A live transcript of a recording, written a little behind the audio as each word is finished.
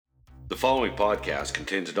The following podcast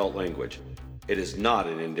contains adult language. It is not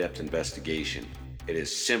an in-depth investigation. It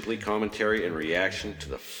is simply commentary and reaction to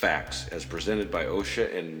the facts as presented by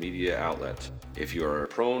OSHA and media outlets. If you are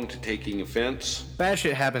prone to taking offense, bad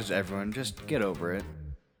shit happens to everyone. Just get over it.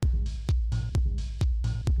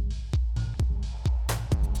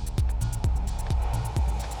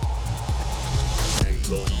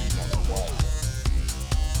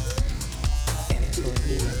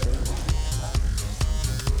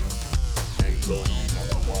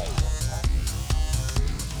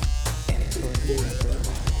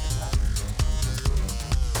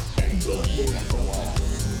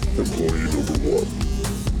 Employee number one,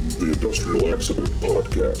 the Industrial Accident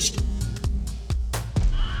Podcast.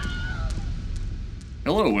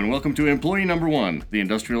 Hello and welcome to Employee Number One, the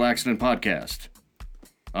Industrial Accident Podcast.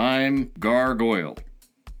 I'm Gargoyle.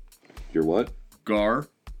 you're what?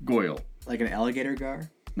 Gargoyle. Like an alligator gar?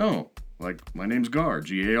 No, like my name's Gar,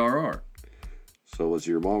 G-A-R-R. So was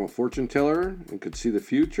your mom a fortune teller and could see the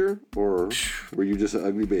future, or were you just an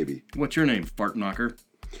ugly baby? What's your name, fart knocker?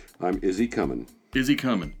 I'm Izzy Cummin. Izzy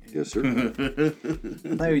Cummin. Yes, sir. I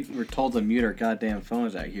thought we were told to mute our goddamn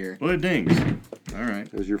phones out here. Well, it dings. All right.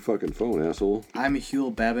 There's your fucking phone, asshole. I'm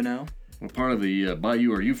Huel Babineau. What part of the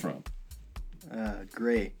bayou are you from?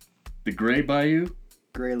 Gray. The Gray Bayou?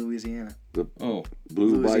 Gray, Louisiana. The Oh,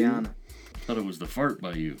 blue Louisiana. I thought it was the fart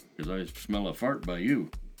bayou, because I smell a fart bayou. bayou.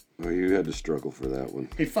 Oh, you had to struggle for that one.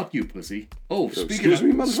 Hey, fuck you, pussy. Oh, Excuse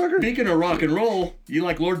me, motherfucker? Speaking of rock and roll, you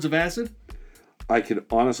like Lords of Acid? I can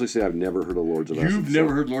honestly say I've never heard of Lords of Acid. You've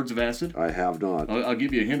never heard Lords of Acid? I have not. I'll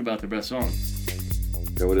give you a hint about their best song.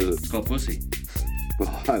 Yeah, what is it? It's called Pussy.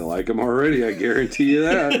 Well, I like them already, I guarantee you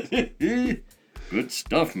that. Good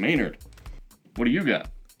stuff, Maynard. What do you got?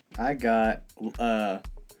 I got, Well,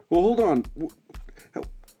 hold on.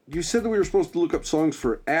 You said that we were supposed to look up songs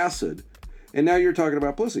for acid, and now you're talking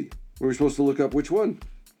about pussy. We were supposed to look up which one.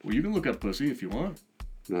 Well, you can look up Pussy if you want.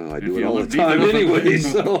 No, I If do it you all the look deep time enough anyway, into-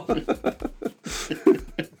 so...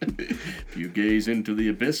 If you gaze into the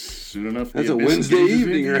abyss soon enough, That's the a abyss Wednesday gazes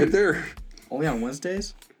evening into right you. there. only on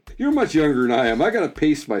Wednesdays? You're much younger than I am. I gotta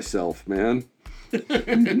pace myself, man.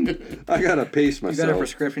 I gotta pace You got a myself.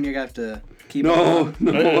 prescription you got to keep No, on?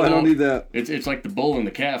 no, I don't need that. It's like the bull and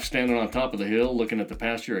the calf standing on top of the hill looking at the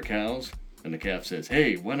pasture of cows. And the calf says,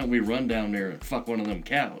 hey, why don't we run down there and fuck one of them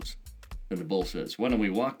cows? And the bull says, why don't we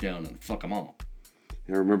walk down and fuck them all?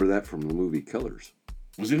 I remember that from the movie Colors.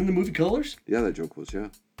 Was it in the movie Colors? Yeah, that joke was, yeah.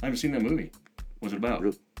 I haven't seen that movie. What's it about?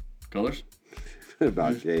 Really? Colors?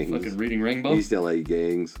 About gangs. Fucking reading Rainbow? East LA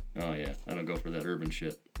gangs. Oh, yeah. I don't go for that urban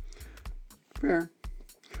shit. Fair.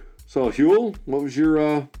 So, Huel, what was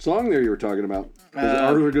your song there you were talking about? Was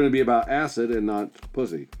ours going to be about acid and not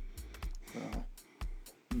pussy?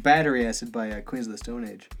 Battery Acid by Queens of the Stone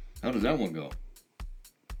Age. How does that one go?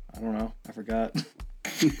 I don't know. I forgot.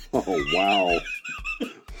 Oh, wow.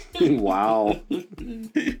 Wow.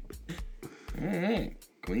 All right.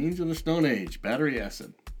 Queens of the Stone Age, Battery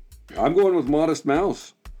Acid. I'm going with Modest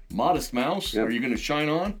Mouse. Modest Mouse, Yep. are you going to shine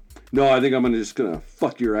on? No, I think I'm just going to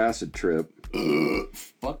fuck your acid trip.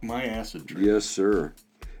 Fuck my acid trip. Yes, sir.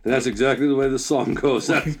 And that's exactly the way the song goes.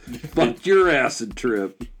 That's fuck your acid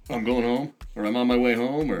trip. I'm going home, or I'm on my way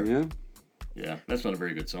home, or... Yeah. Yeah, that's not a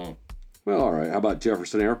very good song. Well, all right. How about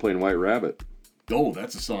Jefferson Airplane, White Rabbit? Oh,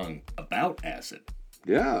 that's a song about acid.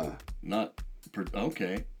 Yeah.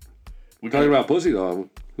 Okay. Talking about pussy, though.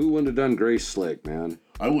 Who wouldn't have done Grace Slick, man?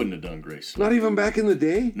 I wouldn't have done Grace. Not even back in the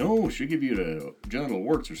day? No, she'd give you the genital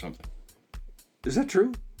warts or something. Is that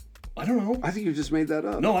true? I don't know. I think you just made that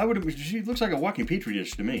up. No, I would have... She looks like a walking petri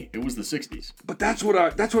dish to me. It was the 60s. But that's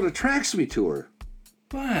what attracts me to her.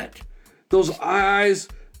 What? Those eyes,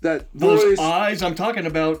 that Those voice. eyes, I'm talking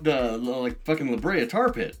about like fucking La Brea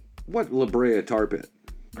Tar Pit. What La Brea Tar Pit?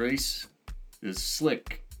 Grace is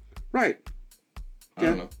slick. Right. I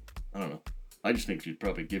don't know. I just think she'd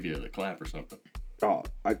probably give you the clap or something. Oh,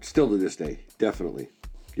 I still to this day, definitely.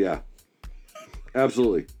 Yeah.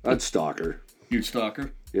 Absolutely. I'd stalk her. You'd stalk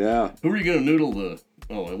her? Yeah. Who were you gonna noodle the...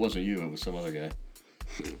 Oh, it wasn't you. It was some other guy.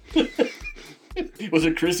 Was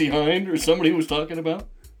it Chrissy Hind or somebody who was talking about?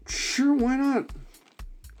 Sure, why not?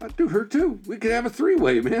 I'd do her too. We could have a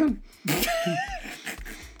three-way, man.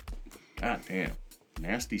 God damn.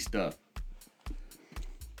 Nasty stuff.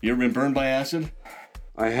 You ever been burned by acid?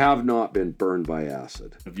 I have not been burned by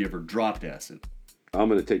acid. Have you ever dropped acid? I'm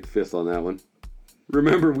going to take fifth on that one.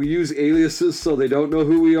 Remember, we use aliases so they don't know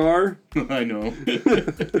who we are. I know.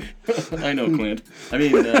 I know, Clint. I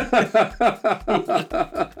mean,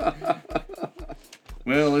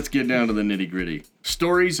 well, let's get down to the nitty-gritty.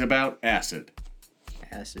 Stories about acid.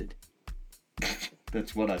 Acid.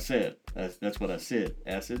 That's what I said. That's what I said.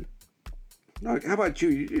 Acid. How about you?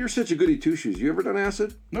 You're such a goody two-shoes. You ever done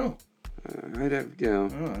acid? No. I'd have, yeah.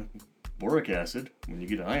 Boric acid, when you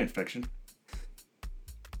get an eye infection.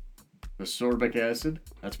 Ascorbic acid,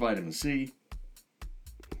 that's vitamin C.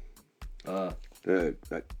 I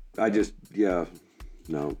just, yeah,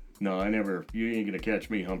 no. No, I never. You ain't gonna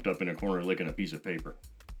catch me humped up in a corner licking a piece of paper.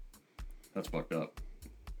 That's fucked up.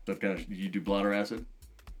 That kind of. You do bladder acid?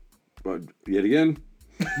 But yet again,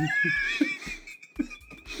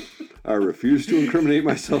 I refuse to incriminate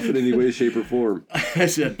myself in any way, shape, or form. I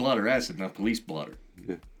said bladder acid, not police blotter.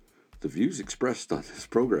 Yeah. The views expressed on this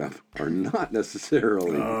program are not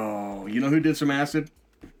necessarily. Oh, you know who did some acid?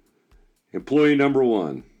 Employee number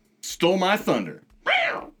 1. Stole my thunder.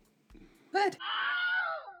 What?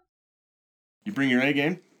 You bring your A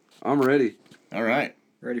game? I'm ready. All right.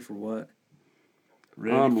 Ready for what?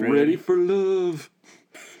 Ready for love.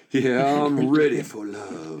 Yeah, I'm ready for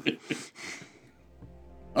love.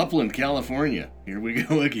 Upland, California. Here we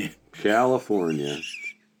go again. California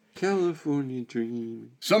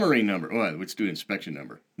dream. Summary number. Oh, let's do inspection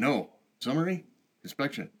number. No. Summary?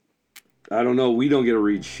 Inspection. I don't know. We don't get to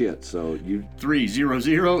read shit, so you...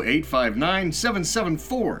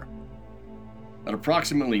 300-859-774. At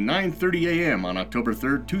approximately 9:30 a.m. on October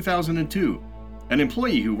 3rd, 2002, an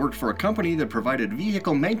employee who worked for a company that provided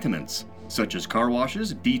vehicle maintenance, such as car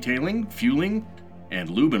washes, detailing, fueling, and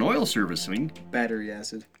lube and oil servicing, Battery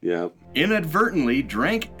acid. Yeah. inadvertently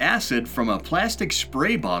drank acid from a plastic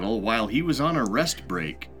spray bottle while he was on a rest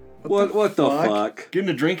break. What the fuck? Getting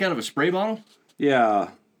a drink out of a spray bottle? Yeah.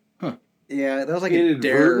 Yeah, that was like a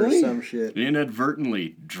dare or Inadvertently? some shit.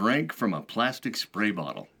 Inadvertently drank from a plastic spray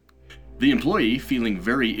bottle. The employee, feeling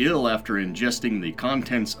very ill after ingesting the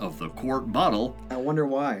contents of the quart bottle, I wonder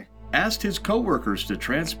why. asked his coworkers to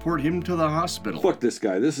transport him to the hospital. Fuck this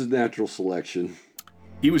guy. This is natural selection.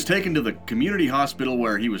 He was taken to the community hospital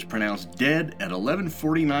where he was pronounced dead at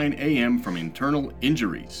 11:49 a.m. from internal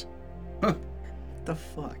injuries. What the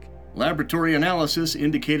fuck? Laboratory analysis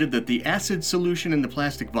indicated that the acid solution in the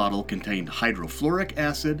plastic bottle contained hydrofluoric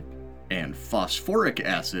acid and phosphoric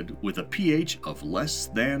acid with a pH of less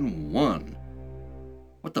than 1.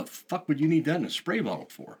 What the fuck would you need that in a spray bottle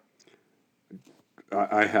for?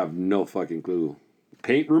 I have no fucking clue.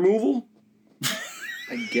 Paint removal?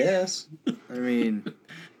 I guess. I mean,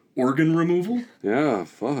 Organ removal? Yeah,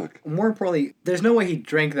 fuck. more importantly, there's no way he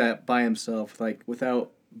drank that by himself, like,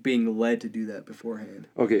 without being led to do that beforehand.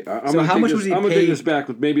 Okay, I'm So gonna how take much this, was he I'm gonna take paid? this back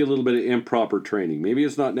with maybe a little bit of improper training. Maybe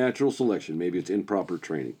it's not natural selection. Maybe it's improper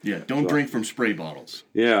training. Yeah, don't drink from spray bottles.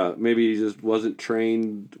 Yeah, maybe he just wasn't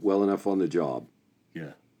trained well enough on the job.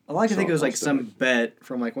 Yeah. I like to think it was like So- some bet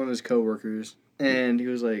from like one of his coworkers, and he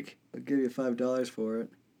was like, "I'll give you $5 for it."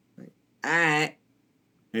 Like, alright.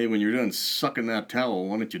 Hey, when you're done sucking that towel,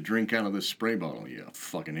 why don't you drink out of this spray bottle, you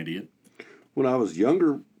fucking idiot? When I was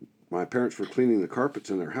younger, my parents were cleaning the carpets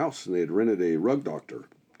in their house, and they had rented a rug doctor.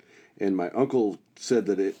 And my uncle said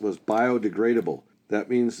that it was biodegradable. That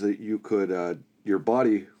means that you could, your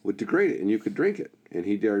body would degrade it, and you could drink it. And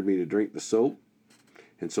he dared me to drink the soap,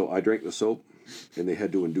 and so I drank the soap, and they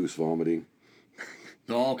had to induce vomiting.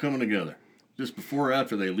 It's all coming together. Just before or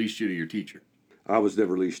after they leashed you to your teacher. I was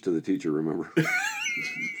never leashed to the teacher, remember?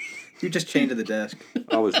 You just chained to the desk.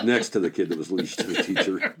 I was next to the kid that was leashed to the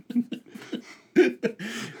teacher.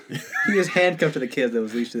 He was handcuffed to the kid that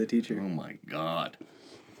was leashed to the teacher. Oh my God.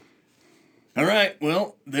 All right,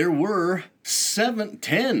 well, there were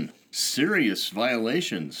 10 serious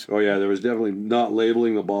violations. Oh, yeah, there was definitely not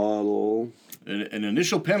labeling the bottle. An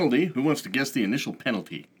initial penalty. Who wants to guess the initial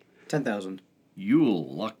penalty? 10,000.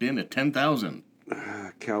 Yule locked in at 10,000.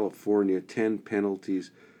 California, 10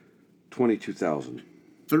 penalties, 22,000.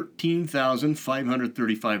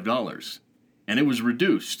 $13,535. And it was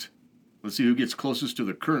reduced. Let's see who gets closest to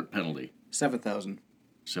the current penalty. 7,000.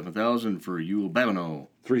 7,000 for Yule Babino.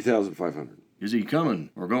 3,500. Is he coming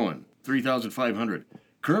or going? 3,500.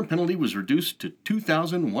 Current penalty was reduced to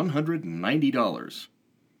 $2,190.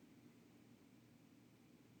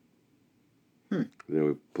 Then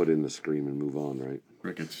we put in the scream and move on, right?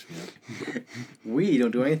 Crickets. Yeah. We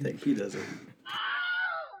don't do anything. He does it.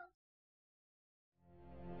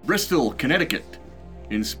 Bristol, Connecticut.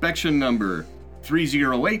 Inspection number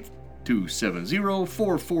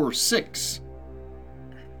 308-270-446.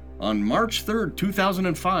 On March 3rd,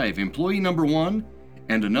 2005, employee number 1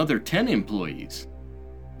 and another 10 employees.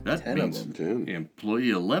 That 10 of means them. 10.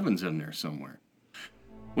 employee 11's in there somewhere.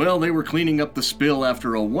 Well, they were cleaning up the spill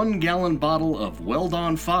after a 1-gallon bottle of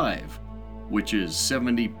Weldon 5, which is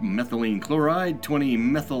 70 methylene chloride, 20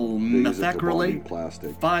 methyl They use it for bonding methacrylate,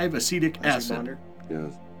 plastic. 5 acetic Acid acid. bonder.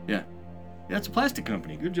 Yes. Yeah. Yeah, it's a plastic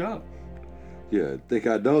company. Good job. Yeah, I think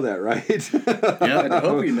I know that, right? Yeah, I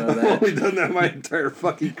hope you know I've that. only done that my entire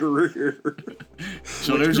fucking career.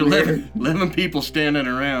 So there's 11 people standing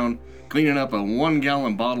around cleaning up a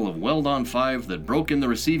 1-gallon bottle of Weldon 5 that broke in the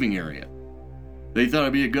receiving area. They thought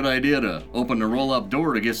it'd be a good idea to open the roll-up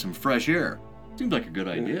door to get some fresh air. Seems like a good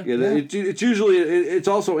idea. Yeah, it's usually, it's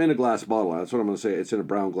also in a glass bottle. That's what I'm going to say. It's in a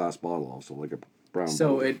brown glass bottle also, like a brown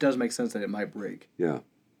So bottle. it does make sense that it might break. Yeah.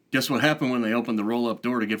 Guess what happened when they opened the roll-up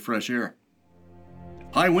door to get fresh air?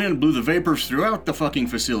 High wind blew the vapors throughout the fucking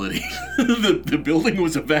facility. The building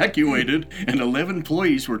was evacuated and 11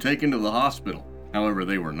 employees were taken to the hospital. However,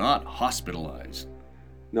 they were not hospitalized.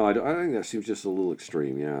 No, I think that seems just a little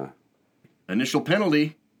extreme, yeah. Initial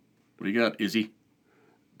penalty. What do you got, Izzy?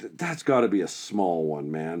 That's got to be a small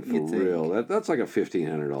one, man, for You'd think. real. That's like a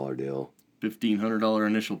 $1,500 deal. $1,500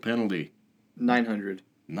 initial penalty. 900.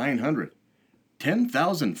 $900.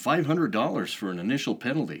 $10,500 for an initial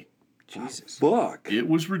penalty. Jesus. Fuck. It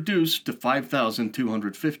was reduced to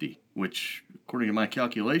 $5,250, which, according to my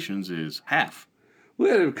calculations, is half. We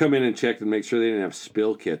had to come in and check and make sure they didn't have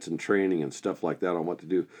spill kits and training and stuff like that on what to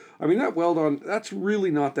do. I mean, that Weldon, that's really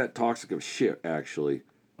not that toxic of shit, actually.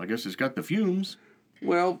 I guess it's got the fumes.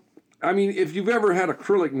 Well, I mean, if you've ever had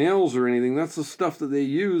acrylic nails or anything, that's the stuff that they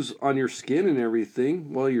use on your skin and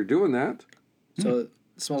everything while you're doing that. So it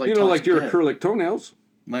smells like You know, like toxic your pet. acrylic toenails.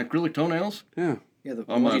 My acrylic toenails? Yeah. Yeah, the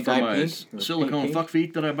On ones my, you for dye my pink, or silicone pink. fuck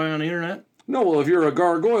feet that I buy on the internet? No, well, if you're a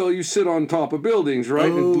gargoyle, you sit on top of buildings,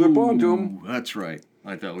 right, and clip onto them. That's right.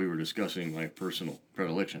 I thought we were discussing my personal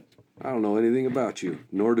predilection. I don't know anything about you,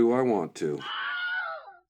 nor do I want to.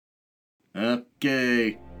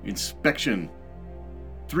 Okay, inspection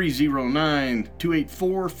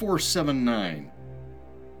 309-284-479.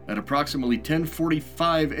 At approximately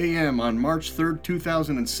 10:45 a.m. on March 3rd,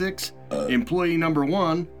 2006, employee number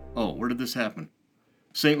 1, where did this happen?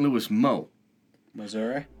 St. Louis, Mo.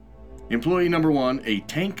 Missouri. Employee number 1, a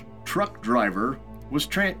tank truck driver, was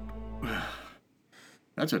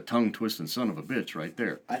That's a tongue-twisting son of a bitch right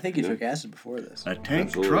there. I think he took acid before this. A tank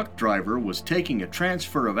Absolutely. truck driver was taking a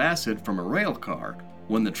transfer of acid from a rail car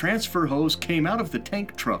when the transfer hose came out of the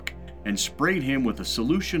tank truck and sprayed him with a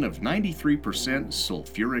solution of 93%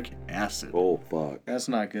 sulfuric acid. Oh, fuck. That's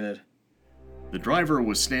not good. The driver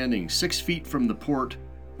was standing 6 feet from the port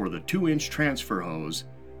for the 2-inch transfer hose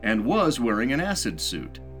and was wearing an acid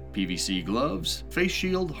suit, PVC gloves, face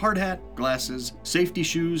shield, hard hat, glasses, safety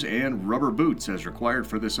shoes, and rubber boots as required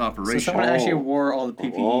for this So operation. someone actually wore all the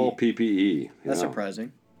PPE. All PPE. That's yeah.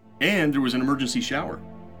 surprising. And there was an emergency shower.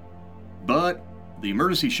 But the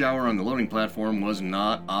emergency shower on the loading platform was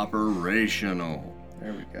not operational.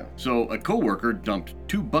 There we go. So a coworker dumped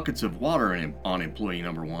 2 buckets of water on employee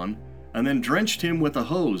number 1 and then drenched him with a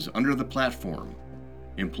hose under the platform.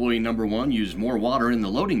 Employee number 1 used more water in the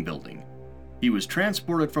loading building. He was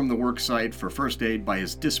transported from the work site for first aid by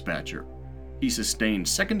his dispatcher. He sustained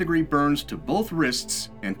second-degree burns to both wrists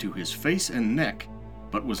and to his face and neck,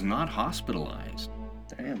 but was not hospitalized.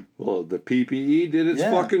 Damn. Well, the PPE did its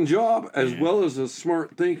Yeah. fucking job, as well as a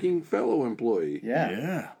smart-thinking fellow employee.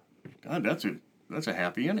 Yeah. God, that's a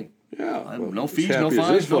happy ending. Yeah. No as fees, no happy as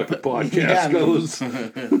fines, this no fucking pe- podcast Yeah, I mean- goes.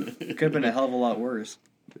 It could have been a hell of a lot worse.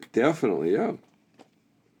 Definitely, yeah.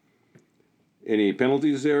 Any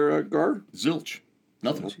penalties there, Gar? Zilch.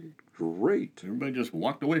 Nothing. Great. Everybody just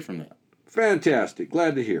walked away from that. Fantastic.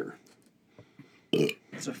 Glad to hear.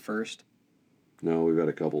 It's a first. No, we've had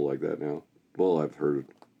a couple like that now. Well, I've heard.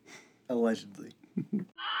 Allegedly.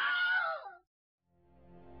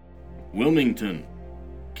 Wilmington,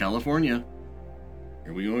 California.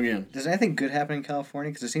 Here we go again. Does anything good happen in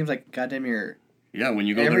California? Because it seems like goddamn near Yeah, when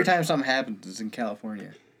you go every there, time something happens, it's in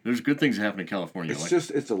California. there's good things that happen in California.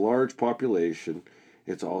 It's a large population.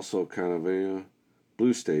 It's also kind of a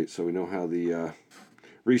blue state, so we know how the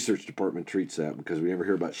research department treats that because we never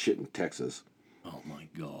hear about shit in Texas. Oh my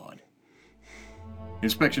God.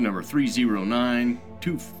 Inspection number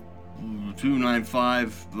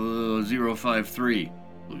 309-295-053,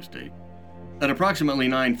 Blue State. At approximately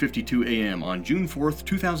 9:52 a.m. on June 4th,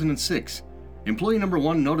 2006, employee number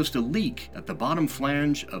 1 noticed a leak at the bottom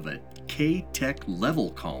flange of a K-Tech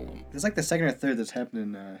level column. It's like the second or third that's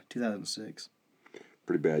happened in 2006.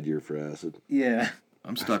 Pretty bad year for acid. Yeah.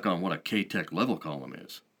 I'm stuck on what a K-Tech level column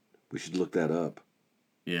is. We should look that up.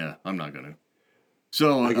 Yeah, I'm not going to.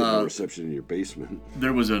 So, I get no reception in your basement.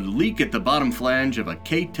 there was a leak at the bottom flange of a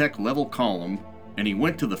K-Tech level column, and he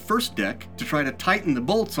went to the first deck to try to tighten the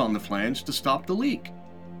bolts on the flange to stop the leak.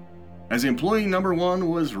 As employee number 1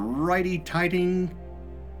 was righty-tightening...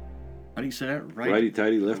 How do you say that?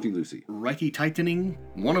 Righty-tighty, lefty-loosey. Righty-tightening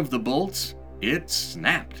one of the bolts, it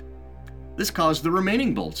snapped. This caused the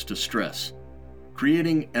remaining bolts to stress.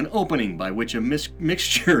 creating an opening by which a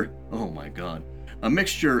mixture, oh my god, a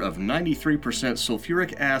mixture of 93%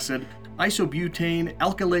 sulfuric acid, isobutane,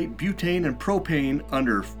 alkylate butane, and propane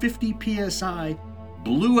under 50 psi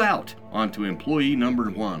blew out onto employee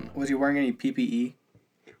number 1. Was he wearing any PPE?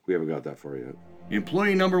 We haven't got that far yet.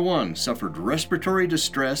 Employee number 1 suffered respiratory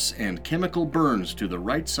distress and chemical burns to the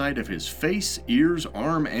right side of his face, ears,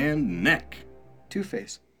 arm, and neck.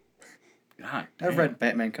 Two-Face. God I've damn. read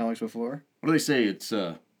Batman comics before. What do they say? It's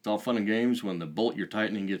all fun and games when the bolt you're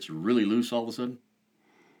tightening gets really loose all of a sudden?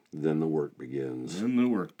 Then the work begins. Then the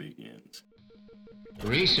work begins.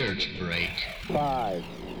 Research break. 5,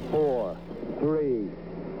 4, 3,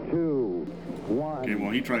 2, 1. Okay, well,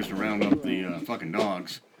 he tries to round up the fucking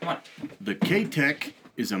dogs. Come on. The K-Tech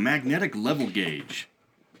is a magnetic level gauge.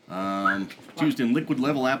 It's used in liquid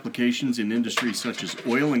level applications in industries such as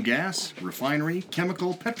oil and gas, refinery,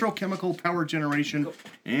 chemical, petrochemical, power generation,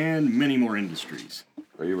 and many more industries.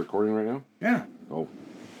 Are you recording right now? Yeah. Oh.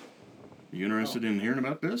 You interested in hearing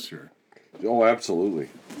about this, or? Oh, absolutely.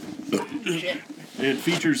 It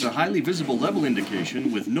features a highly visible level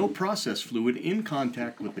indication with no process fluid in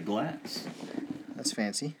contact with the glass. That's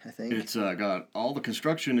fancy, I think. It's got all the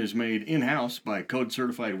construction is made in-house by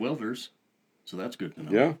code-certified welders, so that's good to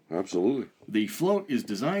know. Yeah, absolutely. The float is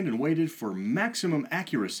designed and weighted for maximum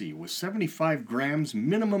accuracy with 75 grams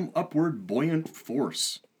minimum upward buoyant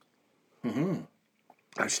force.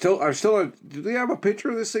 I still. Do they have a picture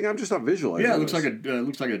of this thing? I'm just not visualizing. Yeah, it looks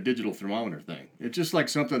this. like a digital thermometer thing. It's just like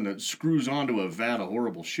something that screws onto a vat of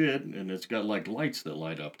horrible shit, and it's got like lights that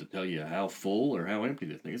light up to tell you how full or how empty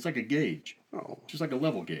the thing. It's like a gauge, Oh, just like a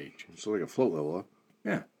level gauge. it's like a float level, huh?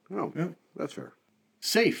 Yeah. Oh, Yeah. that's fair.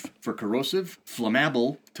 Safe for corrosive,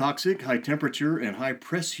 flammable, toxic, high temperature, and high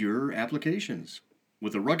pressure applications.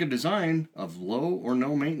 With a rugged design of low or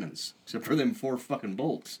no maintenance, except for them 4 fucking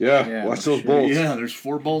bolts. Yeah, Yeah, watch no those shit. bolts. Yeah, there's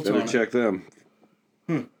 4 bolts Better on check them.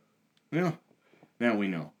 it. Yeah, now we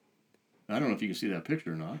know. I don't know if you can see that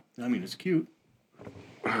picture or not. I mean, it's cute.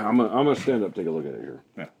 I'm gonna stand up, take a look at it here.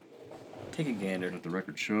 Yeah. Take a gander. Let the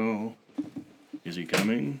record show. Is he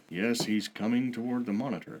coming? Yes, he's coming toward the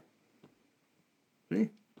monitor. See?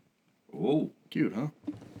 Oh, Cute, huh?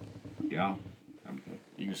 yeah.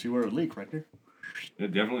 You can see where it would leak right there. Yeah,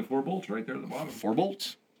 definitely 4 bolts right there at the bottom. 4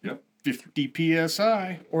 bolts. Yep. 50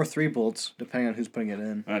 psi. Or 3 bolts, depending on who's putting it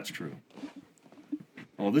in. That's true.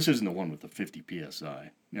 Oh, this isn't the one with the 50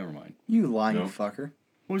 psi. Never mind. You lying No. fucker.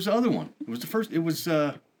 What was the other one? It was the first. It was.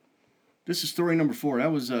 This is story number 4.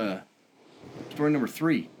 That was story number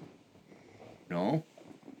 3. No.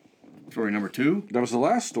 Story number 2. That was the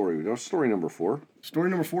last story. That was story number 4. Story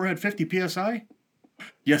number 4 had 50 psi.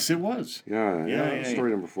 Yes, it was. Yeah, Yeah. story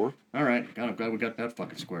number 4. All right. God, I'm glad we got that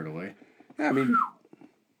fucking squared away. Yeah, I mean,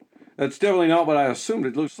 that's definitely not what I assumed.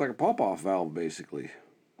 It looks like a pop-off valve, basically.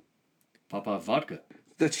 Papa vodka.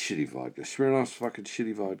 That's shitty vodka. Smirnoff's fucking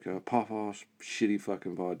shitty vodka. Pop-off's shitty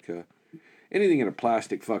fucking vodka. Anything in a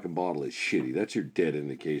plastic fucking bottle is shitty. That's your dead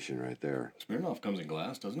indication right there. Smirnoff comes in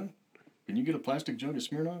glass, doesn't it? Can you get a plastic jug of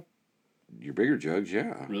Smirnoff? Your bigger jugs,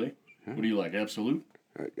 yeah. Really? What do you like? Absolute?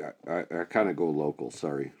 I kind of go local,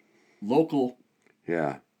 sorry. Local?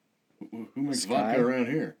 Yeah. Who makes Sky? vodka around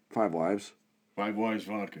here? Five Lives. Five Wise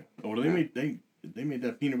vodka. Oh, they made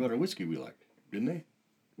that peanut butter whiskey we like, didn't they?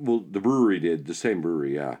 Well, the brewery did. The same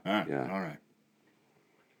brewery, yeah. Ah, yeah. all right.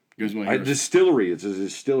 You guys want to hear? Distillery. It's a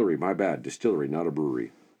distillery. My bad. Distillery, not a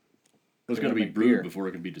brewery. It's got to be make brewed beer. before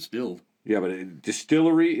it can be distilled. Yeah, but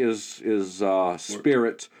distillery is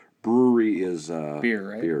spirit. Brewery is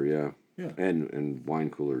Beer, right? Beer, yeah. Yeah. And wine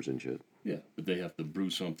coolers and shit. Yeah, but they have to brew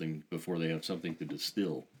something before they have something to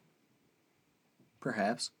distill.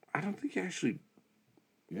 Perhaps. I don't think actually.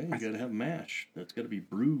 Yeah, you got to have mash. That's got to be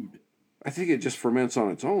brewed. I think it just ferments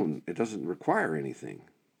on its own. It doesn't require anything.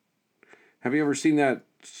 Have you ever seen that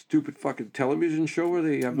stupid fucking television show where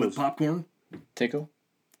they have With those? popcorn, Tickle?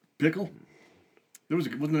 pickle.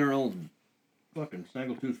 Wasn't there an old fucking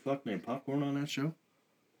snaggletooth fuck named Popcorn on that show?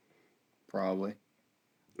 Probably.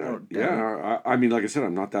 Yeah, I mean, like I said,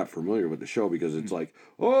 I'm not that familiar with the show because it's like,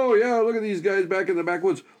 oh yeah, look at these guys back in the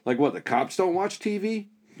backwoods. Like what? The cops don't watch TV?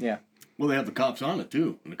 Yeah. Well, they have the cops on it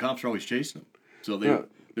too, and the cops are always chasing them. So they're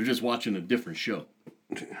just watching a different show.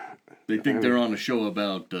 They think they're on a show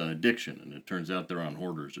about addiction, and it turns out they're on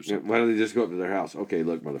Hoarders or Yeah, something. why don't they just go up to their house? Okay,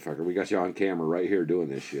 look, motherfucker, we got you on camera right here doing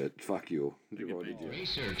this shit. Fuck you.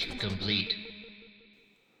 Research complete.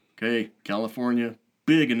 Okay, California,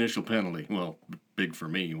 big initial penalty. Well, big for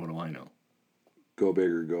me. What do I know? Go big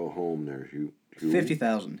or go home there, Hugh.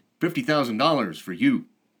 $50,000. $50,000 for you.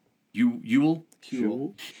 Yule?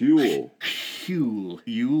 Huel.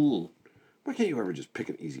 Yule. Why can't you ever just pick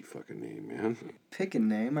an easy fucking name, man? Pick a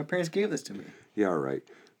name. My parents gave this to me. Yeah, all right.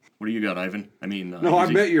 What do you got, Ivan? I mean, No, I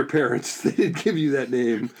Izzy? met your parents. They didn't give you that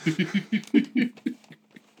name.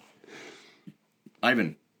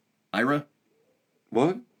 Ivan. Ira?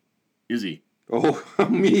 What? Izzy. Oh,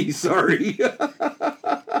 me. Sorry.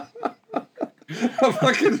 I'm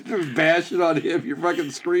fucking bashing on him. You're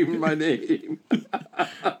fucking screaming my name.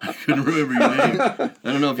 I couldn't remember your name. I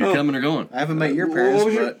don't know if you're coming or going. I haven't met your parents,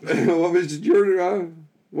 What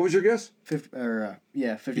was your guess?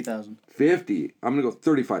 50,000. 50. I'm gonna go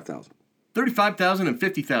 35,000. 35,000 and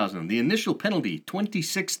 50,000. The initial penalty,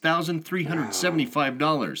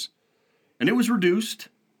 $26,375. And it was reduced.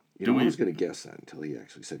 You know, I was gonna guess that until he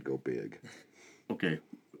actually said go big. Okay.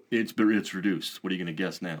 It's reduced. What are you going to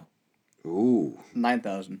guess now? Ooh.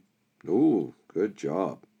 9,000. Ooh, good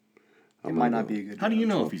job. It might not be a good How job. do you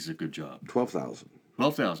know if he's a good job? 12,000.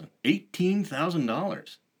 12,000.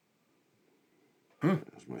 $18,000.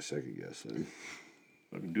 That was my second guess then.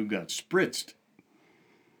 Fucking dude got spritzed.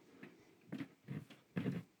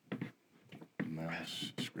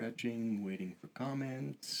 Mouse scratching, waiting for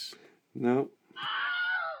comments. No.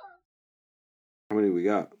 How many we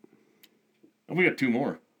got? Oh, we got two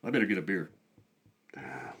more. I better get a beer. All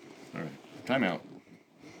right. Time out.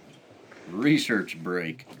 Research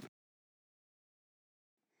break.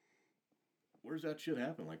 Where's that shit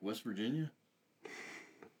happen? Like West Virginia?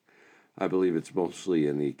 I believe it's mostly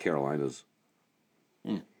in the Carolinas.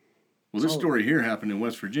 Well, this story here happened in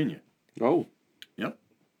West Virginia. Oh. Yep.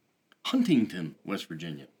 Huntington, West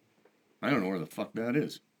Virginia. I don't know where the fuck that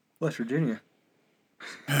is. West Virginia.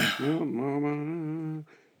 Oh, mama,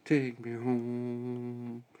 take me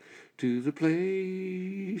home to the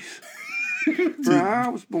place where I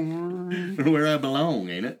was born. Where I belong,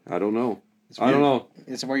 ain't it? I don't know. I don't know.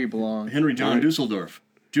 It's where you belong. Henry John Dusseldorf,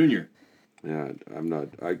 Jr. Yeah, I'm not.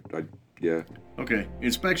 Yeah. Okay.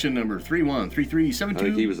 Inspection number 313372. I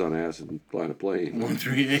think he was on acid and flying a plane.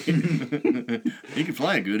 138. He could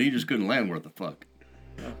fly it good. He just couldn't land worth the fuck.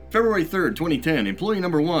 February 3rd, 2010. Employee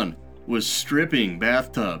number 1 was stripping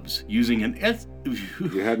bathtubs using an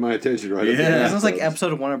You had my attention right. Yeah. Sounds like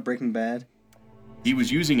episode 1 of Breaking Bad. He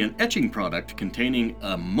was using an etching product containing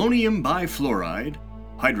ammonium bifluoride,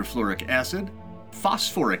 hydrofluoric acid,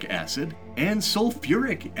 phosphoric acid, and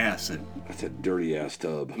sulfuric acid. That's a dirty ass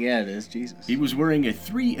tub. Yeah, it is. Jesus. He was wearing a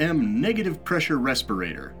 3M negative pressure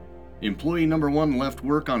respirator. Employee number 1 left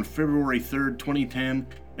work on February 3rd, 2010,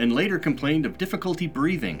 and later complained of difficulty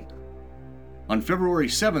breathing. On February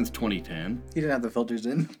 7th, 2010, He didn't have the filters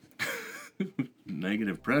in.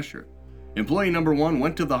 negative pressure. Employee number 1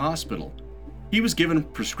 went to the hospital. He was given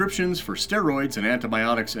prescriptions for steroids and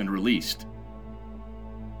antibiotics and released.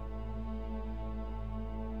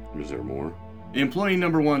 Is there more? Employee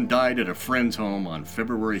number 1 died at a friend's home on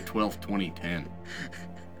February 12th, 2010.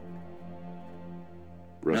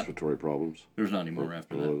 Respiratory problems? There's not any more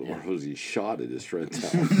after that. Or was he shot at his friend's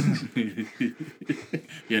house?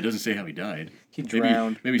 Yeah, it doesn't say how he died. He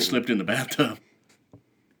drowned. Maybe he slipped in the bathtub.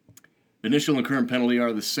 Initial and current penalty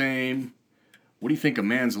are the same. What do you think a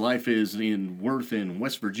man's life is worth in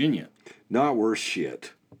West Virginia? Not worth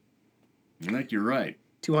shit. I think you're right.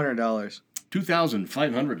 $200.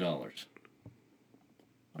 $2,500.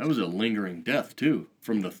 That was a lingering death, too.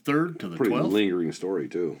 From the 3rd to the Pretty 12th. lingering story,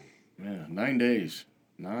 too. Yeah, 9 days.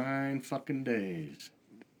 9 fucking days.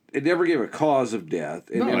 It never gave a cause of death.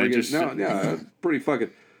 Pretty fucking...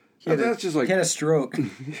 That's just like... He had a stroke.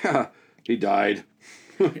 Yeah, he died.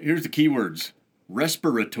 Here's the keywords.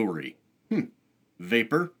 Respiratory.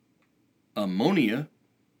 Vapor. Ammonia.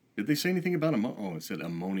 Did they say anything about ammonia? Oh, it said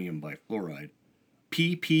ammonium bifluoride.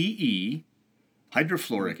 PPE.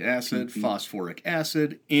 Hydrofluoric acid. Phosphoric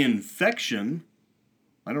acid. Infection.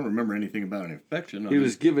 I don't remember anything about an infection. He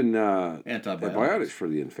was given antibiotics for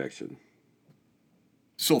the infection.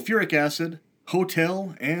 Sulfuric acid,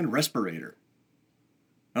 hotel, and respirator.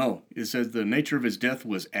 Oh, it says the nature of his death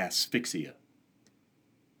was asphyxia.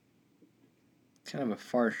 Kind of a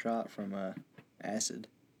far shot from acid.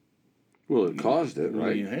 Well, it caused it, Well,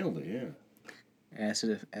 right? he inhaled it, yeah.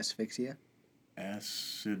 Acid asphyxia?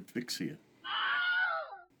 Acidfixia.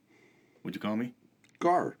 What'd you call me?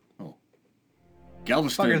 Gar. Oh. Fucker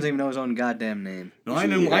Galveston. doesn't even know his own goddamn name. No, I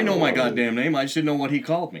know my goddamn name. I just didn't know what he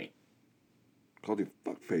called me. Called you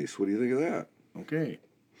fuckface. What do you think of that? Okay.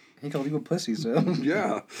 He called you a pussy, so.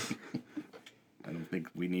 Yeah. I don't think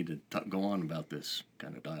we need to go on about this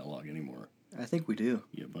kind of dialogue anymore. I think we do.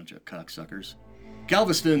 You bunch of cocksuckers.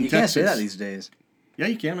 Galveston, You Texas. can't say that these days. Yeah,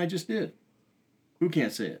 you can. I just did. Who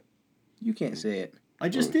can't say it? You can't say it. I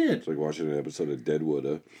just did. It's like watching an episode of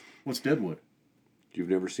Deadwood. What's Deadwood? You've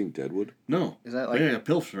never seen Deadwood? No. Is that like- I got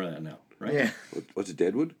pills for that now. right? Yeah. What's it,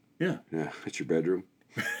 Deadwood? Yeah. Yeah, it's your bedroom.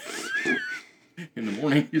 In the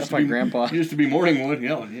morning. That's my grandpa. Used to be morning wood.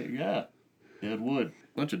 Yeah. Dead wood.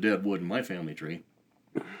 Bunch of dead wood in my family tree.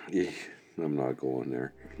 Yeah, I'm not going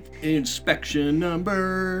there. Inspection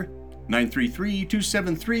number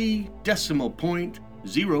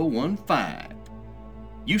 933-273.015.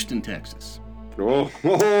 Houston, Texas. Oh,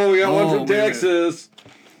 we got one from wait a minute. Texas.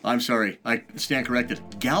 I'm sorry, I stand corrected.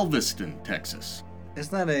 Galveston, Texas.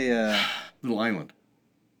 It's not a, Little island.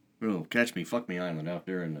 Little catch me, fuck me island out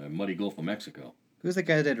there in the muddy Gulf of Mexico. who's the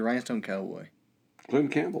guy that did Rhinestone Cowboy?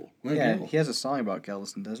 Clint Campbell. Glen Yeah, Campbell. he has a song about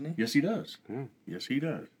Galveston, doesn't he? Yes, he does. Yeah. Yes, he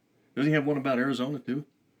does. Doesn't he have one about Arizona, too?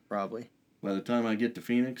 Probably. By the time I get to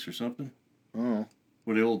Phoenix or something? Oh.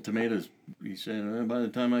 With the old tomatoes, he said, by the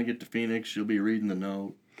time I get to Phoenix, she'll be reading the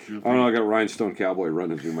note. I don't know. I got Rhinestone Cowboy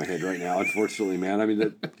running through my head right now. Unfortunately, man. I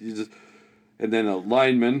mean, and then a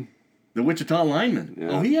lineman. The Wichita Lineman. Yeah.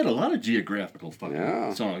 Oh, he had a lot of geographical fucking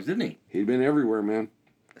Yeah. songs, didn't he? He'd been everywhere, man.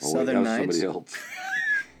 Oh, wait, Southern that was Nights. somebody else.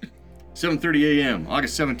 7:30 a.m.,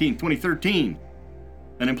 August 17, 2013.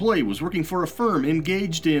 An employee was working for a firm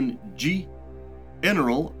engaged in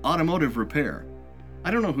general automotive repair. I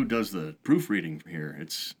don't know who does the proofreading here.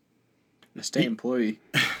 It's A state employee.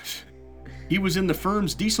 He was in the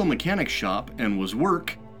firm's diesel mechanic shop and was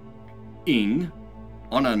working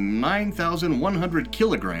on a 9,100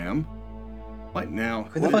 kilogram. What now?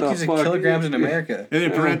 Who the What fuck the uses fuck? kilograms in America? And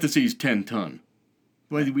in parentheses, 10 ton.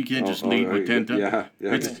 Why we can't just lead with 10 ton? Yeah.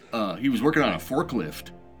 It's, he was working on a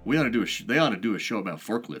forklift. We ought to do they ought to do a show about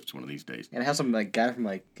forklifts one of these days. And have some like guy from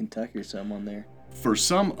like Kentucky or something on there. For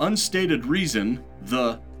some unstated reason,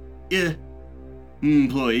 the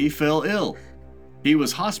employee fell ill. He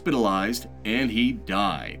was hospitalized and he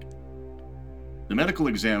died. The medical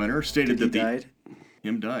examiner stated He that died.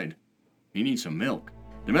 him died. He needs some milk.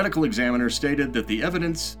 The medical examiner stated that the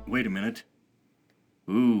evidence. Wait a minute.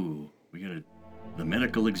 Ooh, The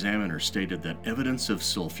medical examiner stated that evidence of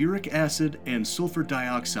sulfuric acid and sulfur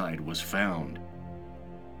dioxide was found.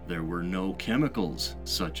 There were no chemicals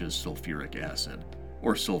such as sulfuric acid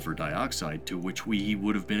or sulfur dioxide to which he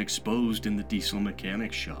would have been exposed in the diesel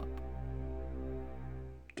mechanic shop.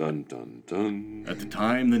 Dun, dun, dun. At the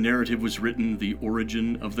time the narrative was written, the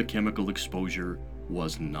origin of the chemical exposure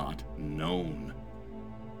was not known.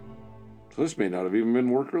 So this may not have even been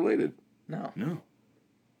work-related. No. No.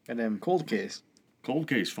 Goddamn cold case. Cold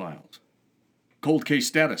case files. Cold case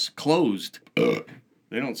status. Closed.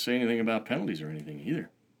 They don't say anything about penalties or anything either.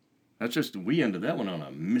 That's just, we ended that one on a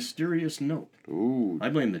mysterious note. Ooh. I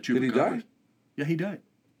blame the Chupacabras. Did he die? Yeah, he died.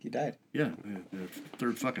 He died. Yeah, the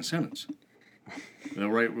third fucking sentence.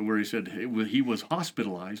 Right where he said he was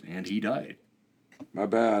hospitalized and he died. My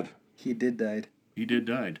bad. He did died. He did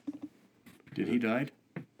died. Did he died?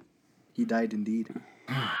 He died indeed.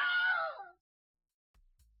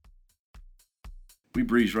 We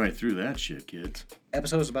breezed right through that shit, kids.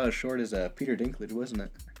 Episode was about as short as Peter Dinklage, wasn't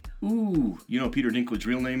it? Ooh, you know what Peter Dinklage's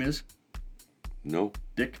real name is? No.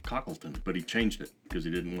 Dick Cockleton, but he changed it because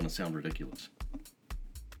he didn't want to sound ridiculous.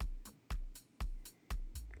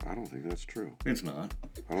 I don't think that's true. It's not.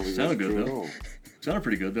 I don't think Sounded that's good, true though. at all. Sounded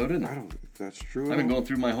pretty good, though, didn't I it? don't think that's true I've at been all. going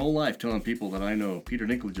through my whole life telling people that I know Peter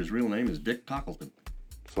Dinklage's real name is Dick Cockleton.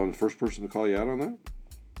 So I'm the first person to call you out on that?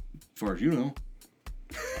 As far as you know.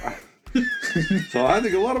 So I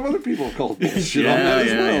think a lot of other people have called bullshit on that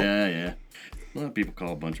as well. Yeah. A lot of people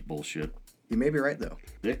call a bunch of bullshit. You may be right though.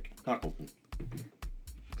 Dick Cockleton.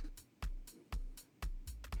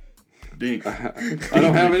 Dink. I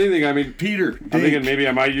don't have anything. I mean, Peter. I'm thinking maybe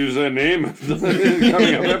I might use that name in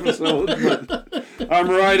coming up episodes, but I'm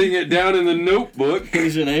writing it down in the notebook.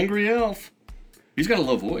 He's an angry elf. He's got a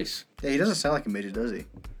low voice. Yeah, he doesn't sound like a midget, does he?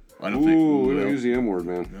 I don't Ooh, think. don't No, use the M word,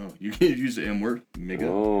 man. no, you can't use the M word. Miga.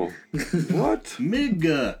 Oh. What?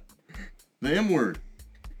 Miga. The M word.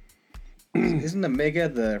 Isn't the Mega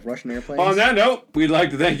the Russian airplane? On that note, we'd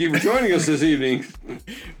like to thank you for joining us this evening.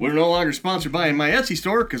 We're no longer sponsored by my Etsy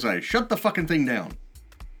store because I shut the fucking thing down.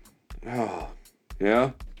 Oh.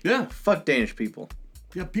 Yeah? Yeah. Fuck Danish people.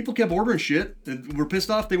 Yeah, people kept ordering shit and were pissed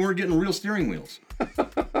off they weren't getting real steering wheels.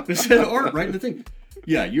 It said art right in the thing.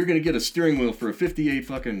 Yeah, you're going to get a steering wheel for a 58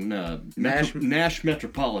 fucking Nash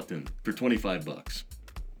Metropolitan for $25.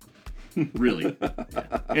 Really.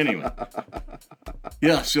 Yeah. Anyway.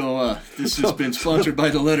 Yeah, so this has been sponsored by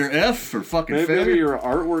the letter F for fucking Maybe failure. your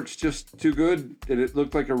artwork's just too good and it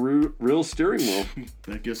looked like a real steering wheel.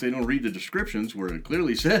 I guess they don't read the descriptions where it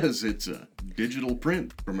clearly says it's a digital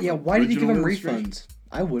print from an Yeah, why did you give original them illustration. refunds?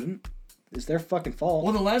 I wouldn't. It's their fucking fault.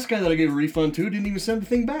 Well, the last guy that I gave a refund to didn't even send the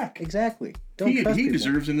thing back. Exactly. Don't trust He people.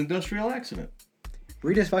 deserves an industrial accident.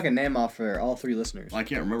 Read his fucking name off for all 3 listeners. I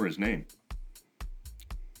can't remember his name.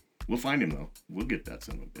 We'll find him, though. We'll get that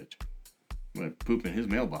son of a bitch. I'm going to poop in his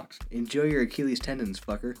mailbox. Enjoy your Achilles tendons,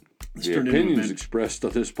 fucker. It's The turned into a opinions bit expressed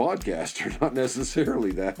on this podcast are not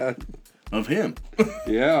necessarily that. of him.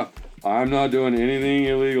 Yeah, I'm not doing anything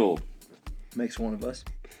illegal. Makes one of us.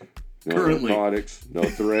 No Currently. narcotics, no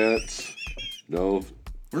threats, no.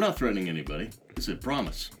 We're not threatening anybody. It's a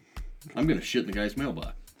promise. I'm going to shit in the guy's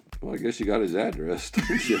mailbox. Well, I guess you got his address,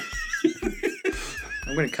 don't you?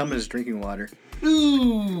 I'm gonna come in his drinking water.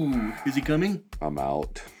 Ooh! Is he coming? I'm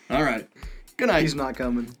out. All right. Good night. He's not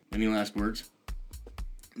coming. Any last words?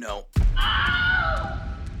 No.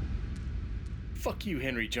 Fuck you,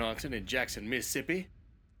 Henry Johnson in Jackson, Mississippi.